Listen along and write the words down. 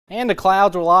And the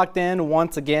clouds were locked in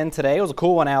once again today. It was a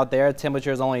cool one out there.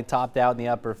 Temperatures only topped out in the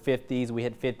upper 50s. We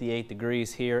hit 58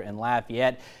 degrees here in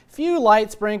Lafayette. Few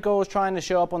light sprinkles trying to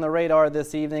show up on the radar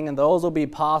this evening, and those will be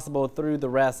possible through the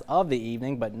rest of the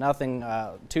evening, but nothing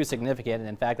too significant. And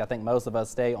in fact, I think most of us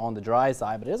stay on the dry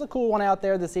side, but it is a cool one out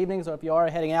there this evening. So if you are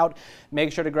heading out,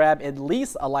 make sure to grab at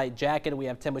least a light jacket. We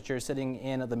have temperatures sitting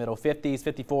in the middle 50s,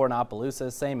 54 in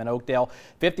Opelousas, same in Oakdale,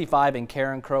 55 in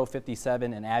Karen Crow,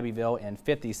 57 in Abbeville, and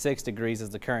 56 degrees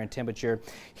is the current temperature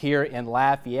here in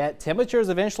Lafayette. Temperatures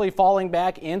eventually falling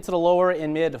back into the lower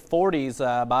and mid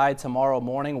 40s by tomorrow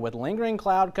morning, with lingering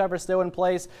cloud cover still in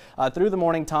place through the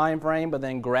morning time frame, but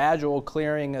then gradual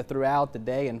clearing throughout the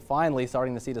day, and finally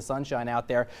starting to see the sunshine out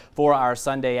there for our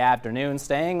Sunday afternoon.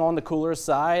 Staying on the cooler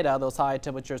side, those high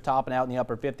temperatures topping out in the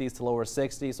upper 50s to lower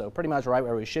 60s, so pretty much right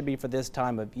where we should be for this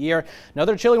time of year.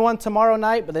 Another chilly one tomorrow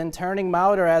night, but then turning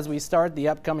milder as we start the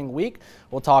upcoming week.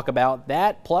 We'll talk about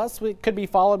that. Plus, it could be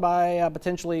followed by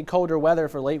potentially colder weather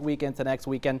for late weekend to next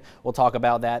weekend. We'll talk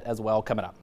about that as well coming up.